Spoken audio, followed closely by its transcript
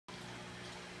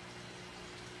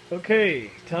Okay,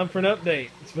 time for an update.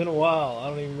 It's been a while. I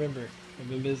don't even remember. I've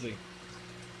been busy.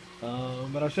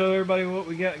 But I'll show everybody what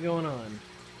we got going on.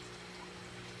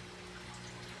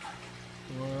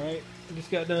 Alright, I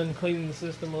just got done cleaning the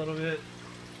system a little bit.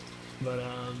 But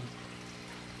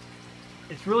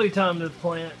it's really time to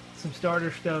plant some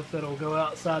starter stuff that'll go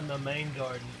outside my main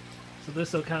garden. So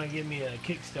this will kind of give me a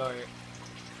kickstart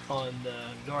on the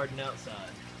garden outside.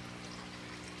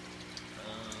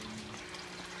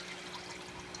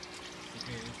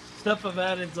 Stuff I've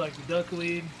added is like the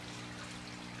duckweed.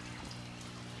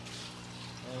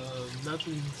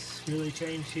 Nothing's really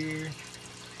changed here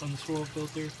on the soil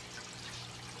filter.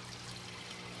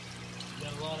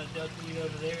 Got a lot of duckweed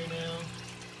over there now.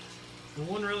 The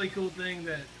one really cool thing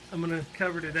that I'm going to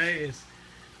cover today is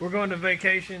we're going to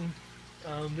vacation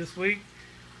this week,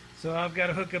 so I've got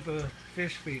to hook up a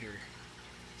fish feeder.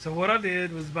 So what I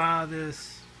did was buy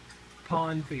this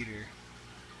pond feeder.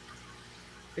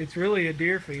 It's really a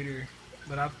deer feeder,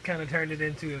 but I've kind of turned it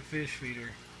into a fish feeder.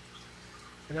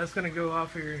 And that's going to go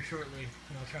off here shortly,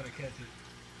 and I'll try to catch it.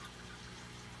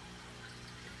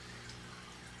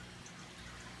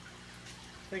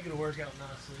 I think it'll work out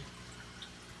nicely.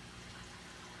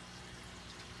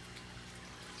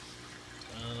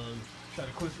 Try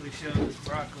to quickly show this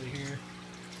broccoli here.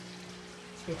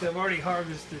 But I've already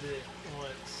harvested it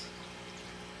once,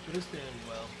 but it's doing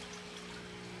well.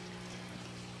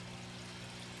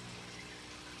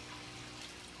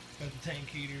 Got the tank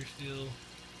heater still.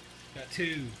 Got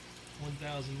two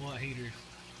 1,000 watt heaters,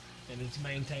 and it's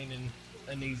maintaining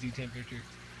an easy temperature.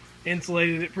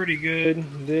 Insulated it pretty good,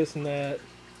 this and that.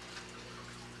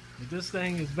 But this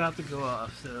thing is about to go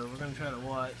off, so we're going to try to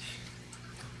watch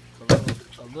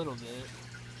a little bit.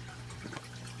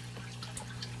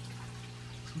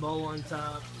 Bowl on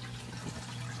top.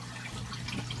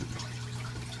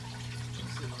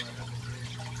 Let's see what happens here.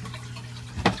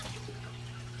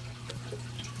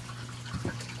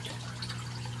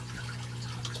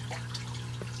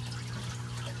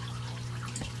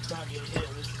 It's not getting hit.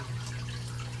 This is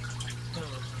kind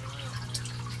of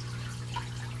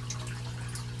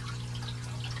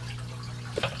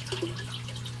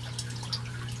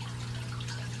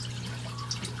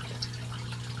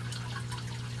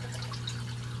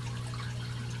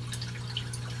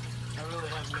I really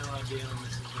have no idea when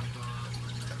this is going to go on.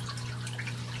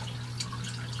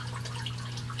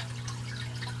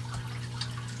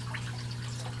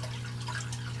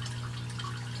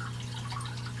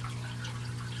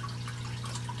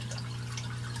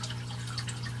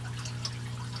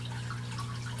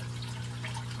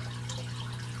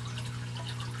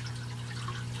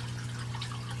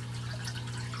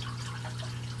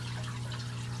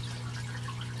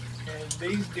 And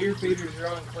these deer feeders are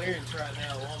on clearance right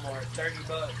now at Walmart, 30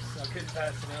 bucks. I couldn't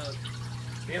pass it up.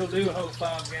 It'll do a whole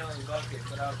 5-gallon bucket,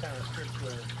 but I'll kind of strip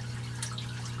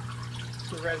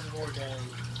the reservoir down.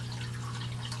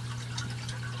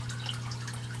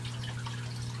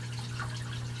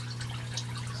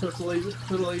 So it's a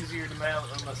little easier to mount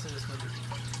on my system.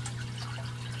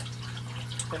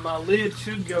 And my lid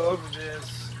should go over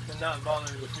this and not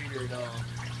bother the feeder at all.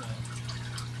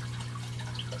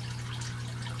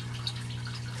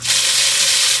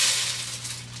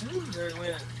 There it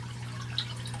went.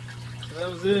 So that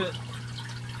was it.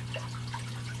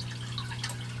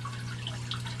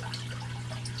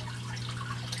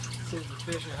 See if the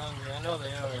fish are hungry. I know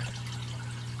they are.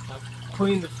 I've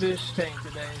cleaned the fish tank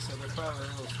today, so they're probably a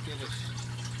little skittish.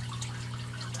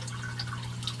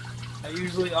 I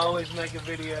usually always make a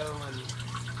video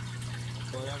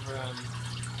whenever I'm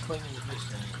cleaning the fish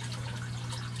tank.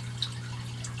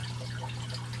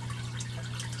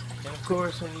 And of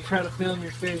course, when you try to film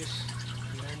your fish,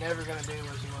 they're never going to do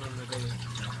what you want them to do.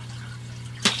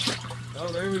 Oh,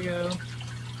 there we go.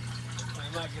 I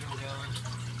might get them going.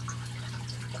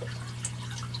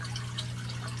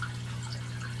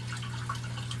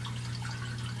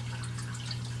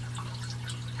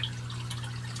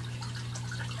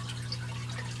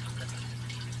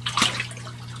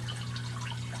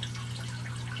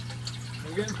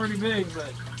 They're getting pretty big,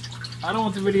 but I don't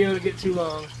want the video to get too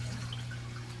long.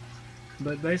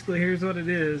 But basically, here's what it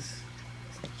is.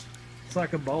 It's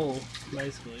like a bowl,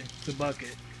 basically. It's a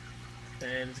bucket.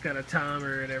 And it's got a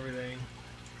timer and everything.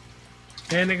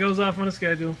 And it goes off on a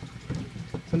schedule.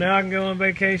 So now I can go on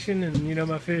vacation and, you know,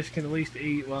 my fish can at least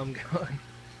eat while I'm gone.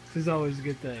 This is always a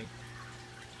good thing.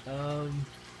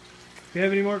 If you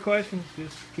have any more questions,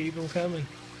 just keep them coming.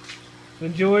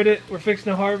 Enjoyed it. We're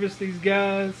fixing to harvest these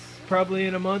guys probably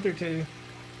in a month or two.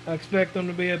 I expect them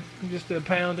to be just 1.5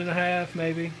 pounds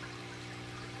maybe.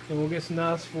 And we'll get some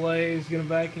nice fillets, get them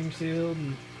vacuum sealed,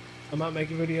 and I might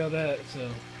make a video of that. So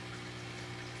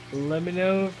let me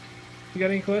know if you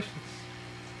got any questions.